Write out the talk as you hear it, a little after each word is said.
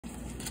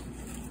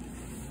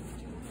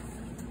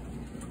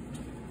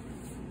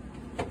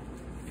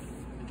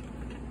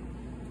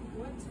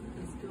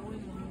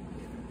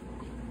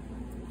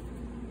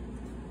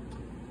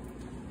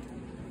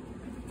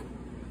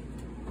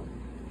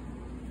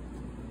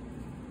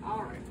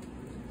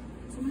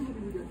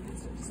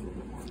adjust it just a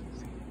little bit more.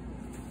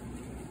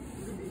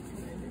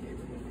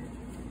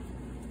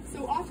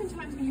 So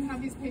oftentimes when you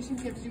have these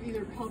patients, you have to do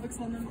either pelvics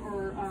on them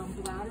or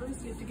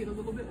bladders. You have to get a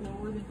little bit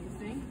lower than you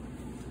think.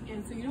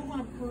 And so you don't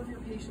want to perv your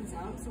patients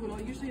out. So what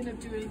I'll usually end up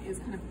doing is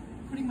kind of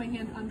putting my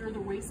hand under the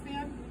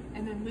waistband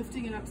and then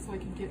lifting it up so I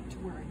can get to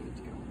where I need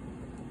to go.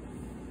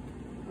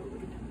 Oh,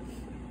 look at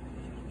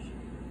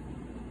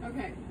that.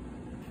 Okay.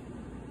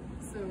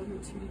 So let me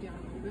 2D down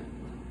a little bit.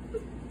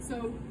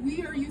 So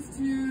we are used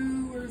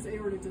to, where's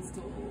aorta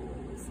distal?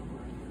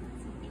 Somewhere.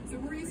 So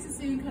we're used to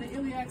seeing kind of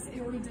iliacs,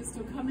 aorta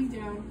distal coming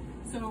down.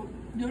 So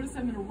notice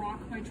I'm going to rock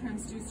my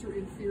transducer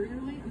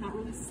inferiorly. I'm not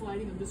really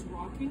sliding, I'm just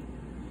rocking.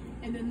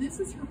 And then this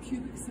is her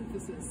pubic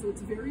symphysis. So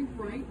it's very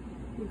bright.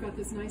 We've got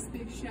this nice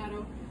big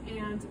shadow.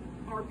 And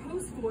our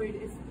post void,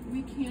 if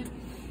we can't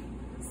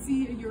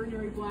see a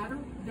urinary bladder,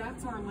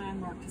 that's our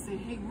landmark to say,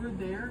 hey, we're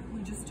there,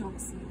 we just don't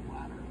see a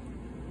bladder.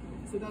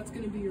 So that's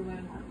going to be your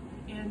landmark.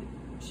 And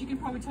she can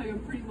probably tell you I'm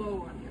pretty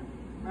low on you,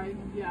 right?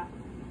 Yeah.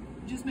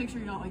 Just make sure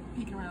you're not like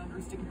peeking around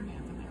or sticking your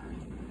hands in there.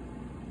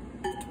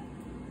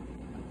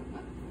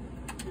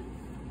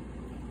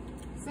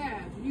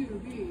 Sag,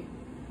 UV.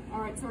 All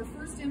right, so our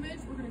first image,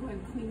 we're going to go ahead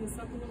and clean this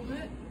up a little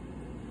bit.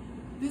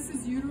 This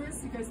is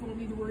uterus. You guys won't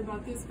need to worry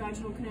about this.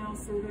 Vaginal canal,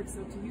 cervix,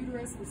 up to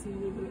uterus. We'll see a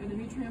little bit of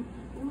endometrium.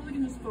 We're really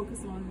going to just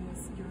focus on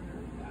this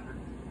urinary bladder.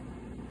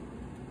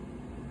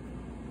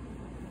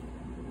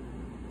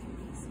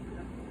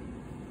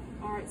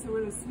 All right, so we're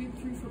going to sweep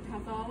through for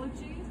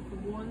pathology,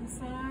 from one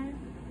side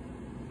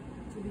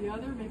to the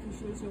other, making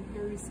sure there's no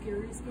hairy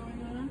scaries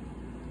going on.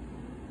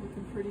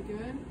 Looking pretty good.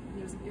 And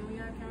there's an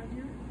iliac out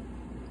here.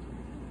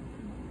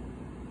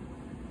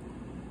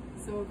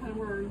 So kind of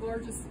where our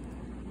largest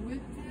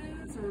width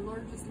is, or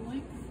largest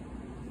length.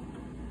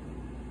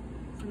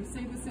 So we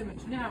save this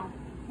image. Now,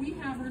 we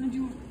want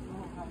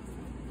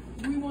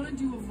to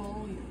do a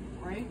volume,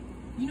 right?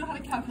 You know how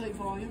to calculate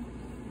volume?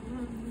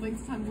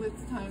 Length times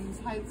width times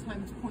height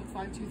times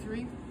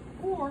 0.523.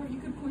 Or you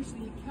could push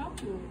the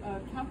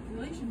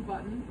calculation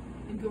button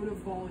and go to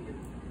volume.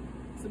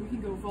 So we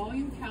can go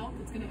volume calc.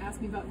 It's going to ask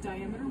me about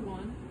diameter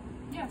 1.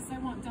 Yes, I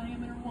want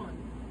diameter 1.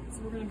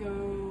 So we're going to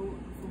go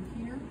from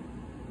here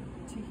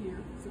to here,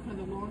 so kind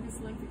of the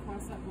longest length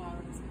across that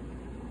bladder.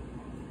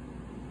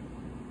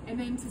 And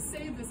then to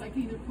save this, I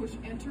can either push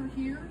enter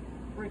here,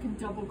 or I can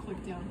double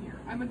click down here.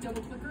 I'm a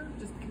double clicker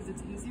just because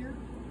it's easier,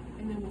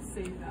 and then we'll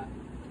save that.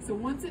 So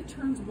once it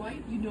turns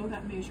white, you know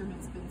that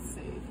measurement's been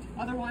saved.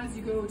 Otherwise,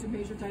 you go to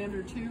measure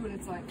diameter 2, and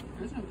it's like,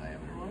 there's no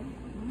diameter 1.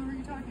 Who are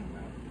you talking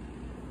about?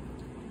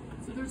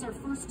 So there's our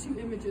first 2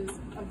 images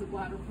of the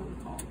bladder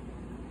protocol.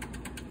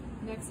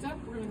 Next up,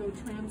 we're going to go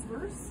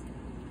transverse.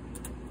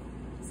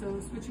 So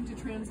switching to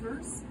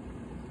transverse,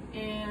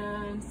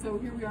 and so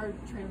here we are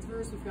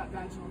transverse. We've got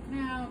vaginal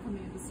canal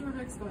coming into the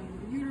cervix, going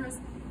into the uterus,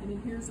 and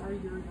then here's our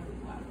urinary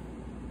bladder.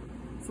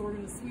 So we're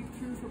going to sweep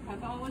through for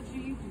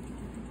pathology.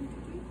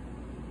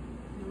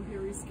 No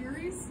hairy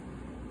scaries.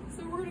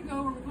 So we're going to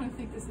go where we kind of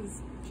think this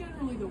is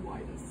generally the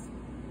widest.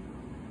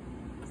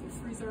 So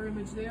freeze our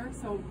image there.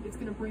 So it's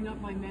going to bring up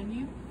my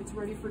menu. It's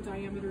ready for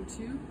diameter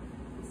 2.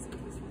 Let's see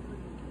this one.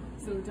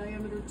 So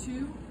diameter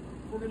 2,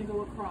 we're going to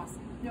go across.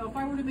 Now, if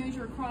I were to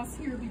measure across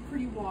here, it'd be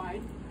pretty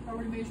wide. If I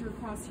were to measure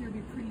across here,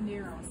 it'd be pretty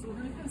narrow. So we're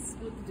going to kind of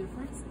split the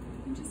difference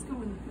and just go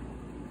in the middle.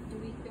 Do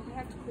we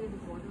have to clear the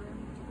border on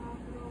the top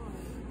at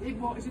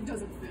all? It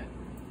doesn't fit.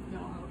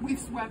 No, we've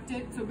swept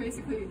it. So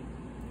basically,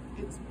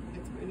 it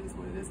is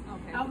what it is.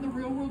 Okay. Out in the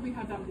real world, we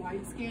have that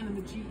wide scan, and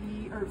the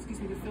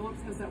the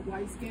Philips has that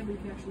wide scan where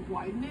you can actually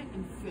widen it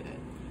and fit it.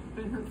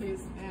 But in her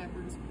case,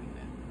 we're just putting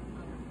it.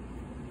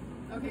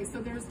 Okay,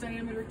 so there's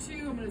diameter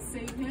 2. I'm going to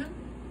save him,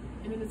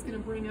 and then it's going to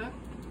bring up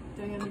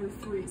diameter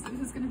 3. So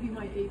this is going to be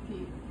my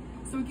AP.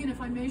 So again, if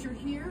I measure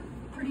here,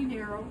 pretty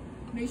narrow,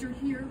 measure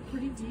here,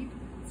 pretty deep.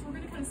 So we're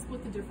going to kind of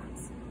split the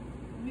difference.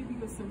 Maybe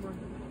go somewhere in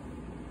the middle.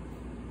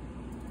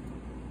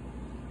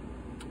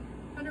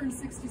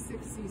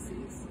 166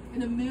 cc's.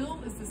 And a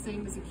mil is the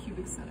same as a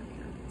cubic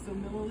centimeter. So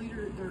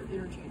milliliter, they're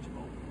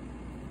interchangeable.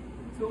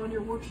 So on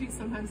your worksheet,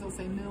 sometimes they'll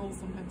say mil,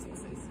 sometimes they'll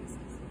say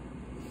cc's.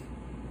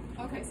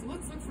 Okay, so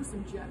let's look for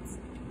some jets.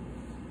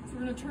 So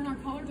we're going to turn our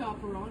color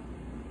Doppler on.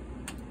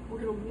 We're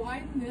going to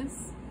widen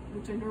this,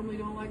 which I normally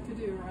don't like to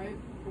do, right?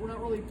 But we're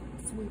not really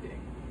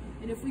sweeping.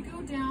 And if we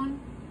go down,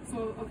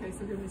 so here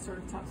we're going to start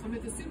at the top. So I'm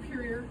at the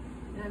superior,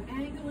 and I'm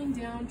angling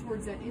down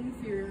towards that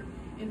inferior,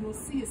 and we'll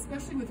see,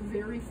 especially with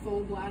very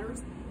full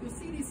bladders, you'll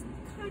see these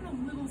kind of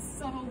little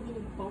subtle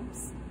little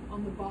bumps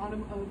on the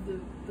bottom of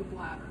the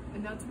bladder,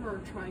 and that's where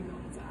our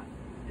trigone's at.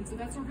 And so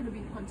that's what we're going to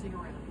be hunting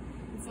around.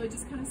 And so I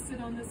just kind of sit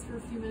on this for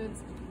a few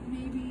minutes,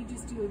 maybe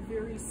just do a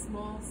very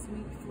small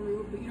sweep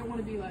through, but you don't want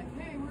to be like,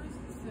 hey, where's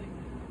this thing?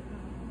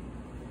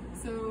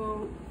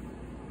 So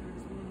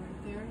there's one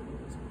right there.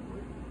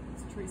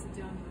 Let's trace it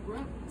down to the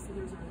root. So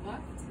there's our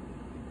left.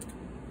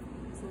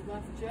 So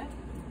left jet.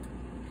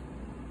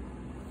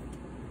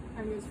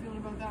 How are you guys feeling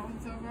about that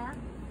one so far?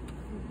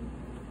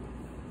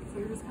 So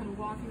we're just kind of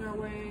walking our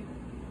way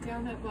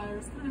down that bladder,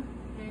 just kind of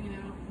hanging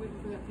out, waiting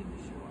for that thing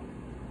to show up.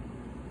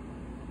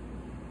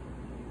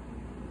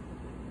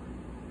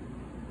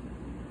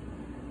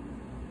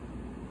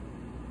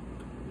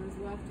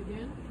 left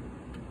again.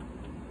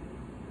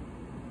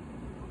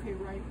 Okay,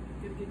 right.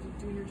 Gotta get you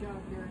doing your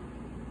job here.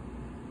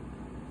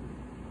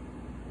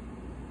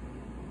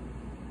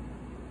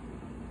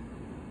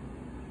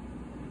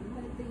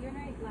 But the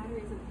urinary bladder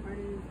isn't part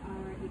of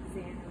our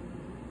exam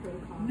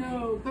protocol.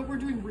 No, but we're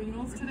doing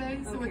renals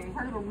today, so Okay. it's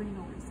part of a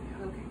renal exam.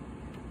 Okay.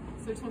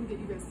 So I just want to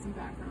get you guys some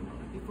background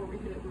on it before we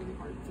hit it really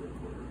hard third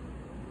quarter.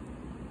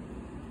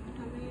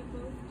 How many of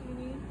both do you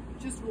need?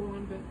 Just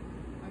one, but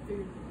I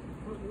figured.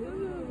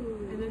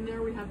 Ooh. And then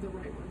there we have the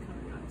right one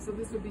coming up. So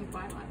this would be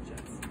bilat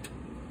jets.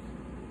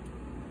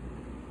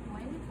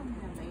 Why do they come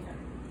in later?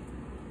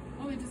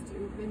 Oh, they just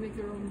do. They make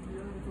their own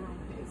urine at their own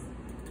pace.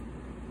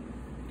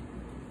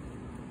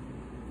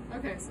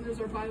 Okay, so there's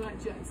our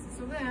bilat jets.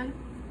 So then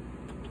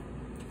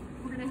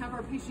we're going to have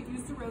our patient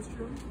use the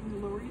restroom. I'm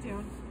going to lower you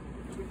down.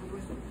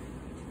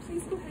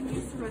 Please go ahead and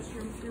use the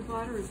restroom. Your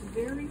bladder is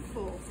very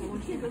full, so I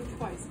want you to go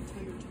twice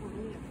until you're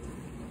totally empty.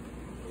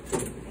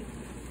 Okay,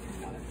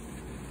 got it.